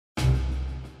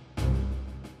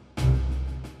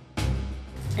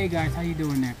Hey guys, how you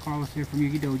doing there? Carlos here from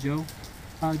YuGiDojo.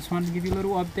 Just wanted to give you a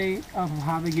little update of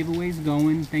how the giveaway is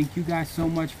going. Thank you guys so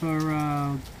much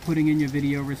for putting in your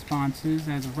video responses.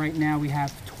 As of right now, we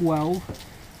have 12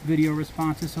 video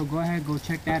responses, so go ahead, go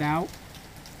check that out.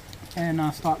 And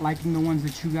start liking the ones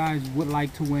that you guys would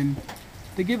like to win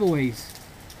the giveaways.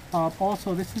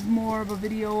 Also, this is more of a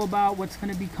video about what's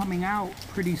going to be coming out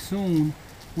pretty soon,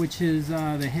 which is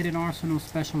the Hidden Arsenal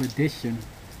Special Edition.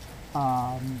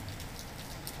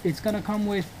 It's going to come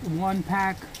with one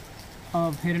pack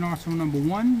of Hidden Arsenal number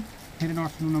 1, Hidden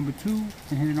Arsenal number 2,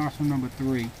 and Hidden Arsenal number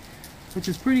 3. Which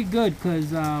is pretty good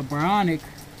because Bionic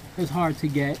is hard to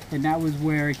get, and that was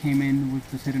where it came in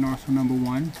with this Hidden Arsenal number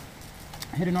 1.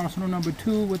 Hidden Arsenal number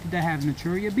 2, what did they have?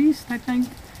 Naturia Beast, I think.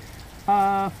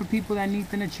 For people that need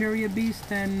the Naturia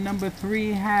Beast. And number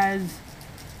 3 has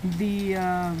the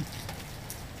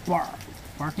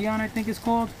Barkion, I think it's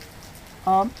called.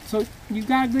 So you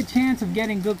got a good chance of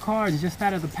getting good cards just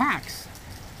out of the packs.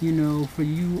 You know, for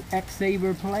you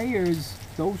Saber players,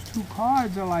 those 2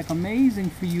 cards are like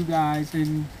amazing for you guys.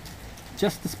 And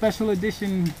just the special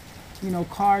edition, you know,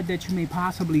 card that you may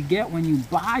possibly get when you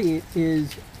buy it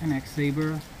is an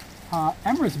Saber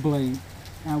Emmersblade.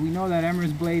 Now we know that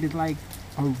Emmersblade is like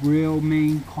a real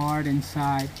main card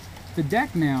inside the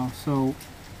deck now, so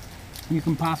you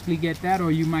can possibly get that,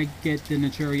 or you might get the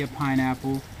Naturia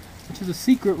Pineapple, which is a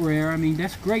secret rare. I mean,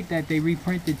 that's great that they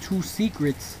reprinted 2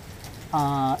 secrets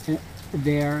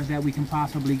there that we can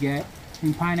possibly get. I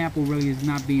mean, Pineapple really is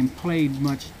not being played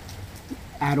much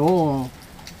at all,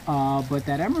 but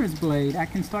that Emmersblade, I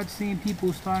can start seeing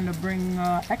people starting to bring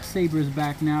Sabers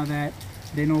back now that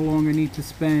they no longer need to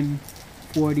spend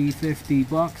 40-50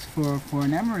 bucks for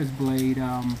an Emmersblade.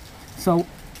 So,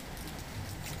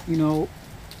 you know,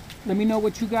 let me know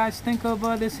what you guys think of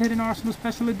this Hidden Arsenal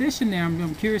Special Edition there.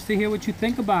 I'm curious to hear what you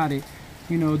think about it.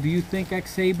 You know, do you think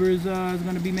Sabers is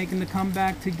going to be making the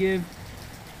comeback to give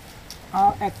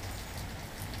 6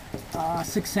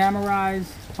 Samurais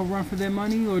a run for their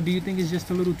money, or do you think it's just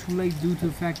a little too late due to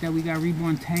the fact that we got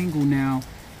Reborn Tangle now?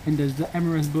 And does the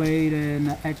Emmersblade and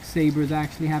the Sabers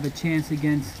actually have a chance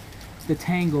against the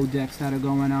Tango decks that are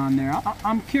going on there?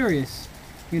 I'm curious,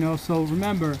 you know. So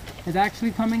remember, it's actually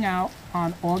coming out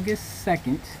on August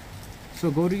 2nd.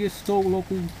 So go to your store,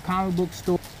 local comic book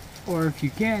store, or if you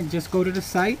can't, just go to the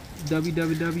site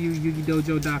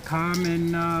www.yugidojo.com,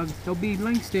 and there'll be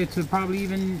links there to probably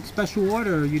even special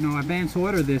order, you know, advance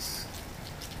order this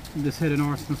Hidden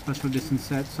Arsenal Special Edition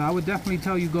set. So I would definitely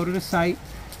tell you, go to the site,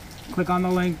 click on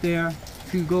the link there.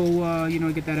 If you go, you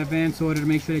know, get that advance order to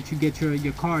make sure that you get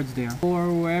your cards there, or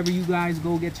wherever you guys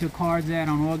go get your cards at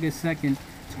on August 2nd.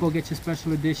 To go get your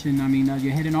special edition. I mean,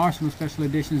 your Hidden Arsenal Special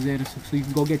Editions there, so you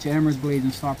can go get your Emmersblades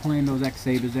and start playing those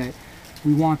Sabers that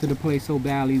we wanted to play so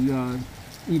badly,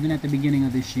 even at the beginning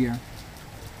of this year.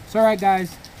 So alright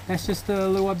guys, that's just a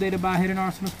little update about Hidden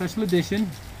Arsenal Special Edition.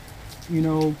 You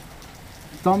know,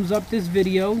 thumbs up this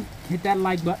video, hit that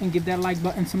like button, give that like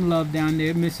button some love down there,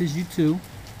 it misses you too.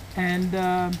 And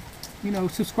you know,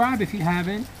 subscribe if you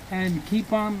haven't, and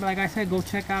keep on, like I said, go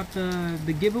check out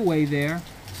the giveaway there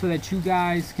so that you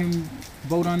guys can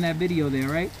vote on that video there,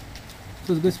 right?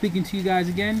 So it's good speaking to you guys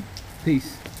again.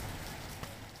 Peace.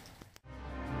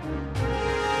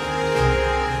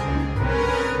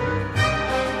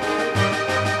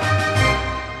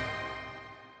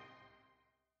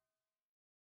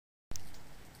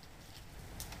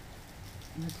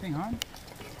 This thing on?